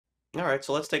All right,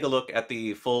 so let's take a look at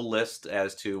the full list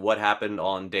as to what happened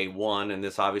on day one, and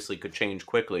this obviously could change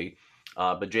quickly.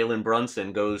 But Jalen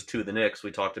Brunson goes to the Knicks.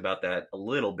 We talked about that a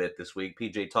little bit this week.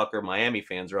 PJ Tucker, Miami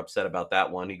fans are upset about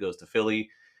that one. He goes to Philly.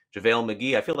 JaVale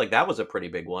McGee, I feel like that was a pretty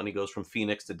big one. He goes from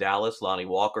Phoenix to Dallas. Lonnie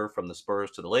Walker from the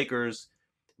Spurs to the Lakers.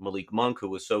 Malik Monk, who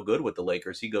was so good with the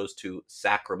Lakers, he goes to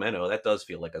Sacramento. That does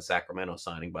feel like a Sacramento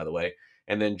signing, by the way.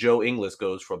 And then Joe Ingles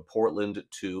goes from Portland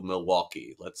to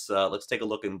Milwaukee. Let's take a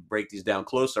look and break these down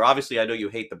closer. Obviously, I know you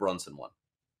hate the Brunson one.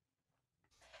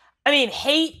 I mean,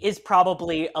 hate is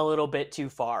probably a little bit too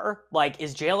far. Like,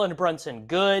 is Jalen Brunson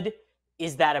good?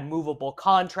 Is that a movable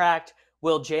contract?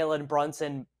 Will Jalen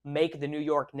Brunson make the New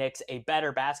York Knicks a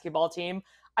better basketball team?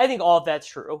 I think all of that's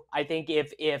true. I think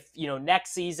if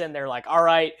next season they're like, all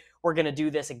right, we're gonna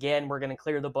do this again, we're gonna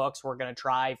clear the books, we're gonna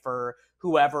try for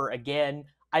whoever again.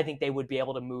 I think they would be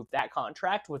able to move that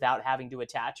contract without having to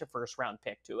attach a first round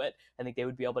pick to it. I think they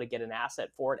would be able to get an asset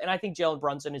for it. And I think Jalen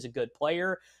Brunson is a good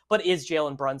player. But is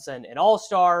Jalen Brunson an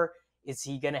all-star? Is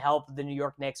he going to help the New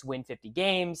York Knicks win 50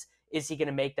 games? Is he going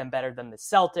to make them better than the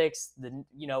Celtics?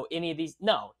 Any of these?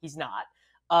 No, he's not.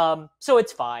 So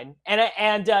it's fine. And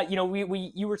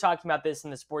we you were talking about this in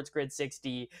the Sports Grid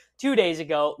 60 2 days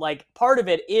ago. Like, part of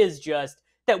it is just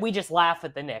that we just laugh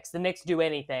at the Knicks. The Knicks do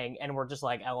anything, and we're just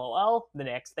like, LOL, the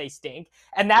Knicks, they stink.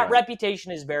 And that Right.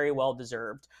 reputation is very well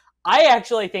deserved. I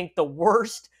actually think the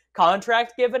worst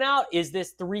contract given out is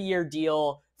this 3-year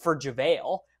deal for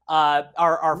JaVale.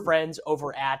 Our friends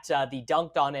over at the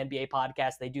Dunked On NBA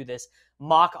podcast, they do this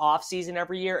mock off season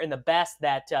every year, and the best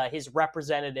that his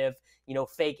representative,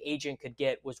 fake agent could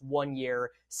get was 1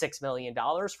 year, $6 million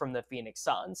from the Phoenix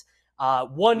Suns.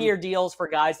 1 year deals for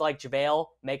guys like JaVale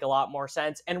make a lot more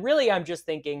sense. And really, I'm just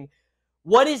thinking,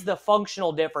 what is the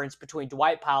functional difference between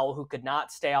Dwight Powell, who could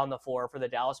not stay on the floor for the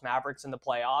Dallas Mavericks in the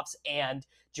playoffs, and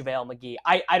JaVale McGee?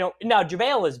 I don't. Now,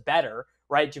 JaVale is better,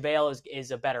 right? JaVale is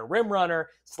a better rim runner,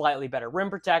 slightly better rim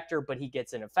protector, but he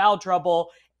gets into foul trouble,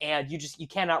 and you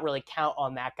cannot really count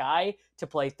on that guy to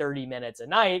play 30 minutes a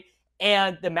night.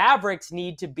 And the Mavericks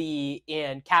need to be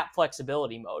in cap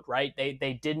flexibility mode, right?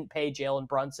 They didn't pay Jalen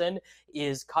Brunson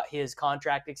his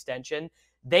contract extension.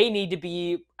 They need to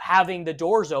be having the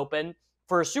doors open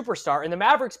for a superstar. And the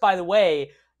Mavericks, by the way,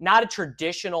 not a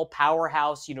traditional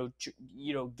powerhouse,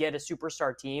 get a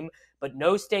superstar team, but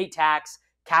no state tax,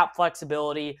 cap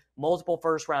flexibility, multiple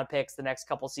first round picks the next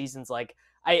couple seasons. Like,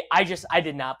 I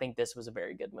did not think this was a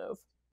very good move.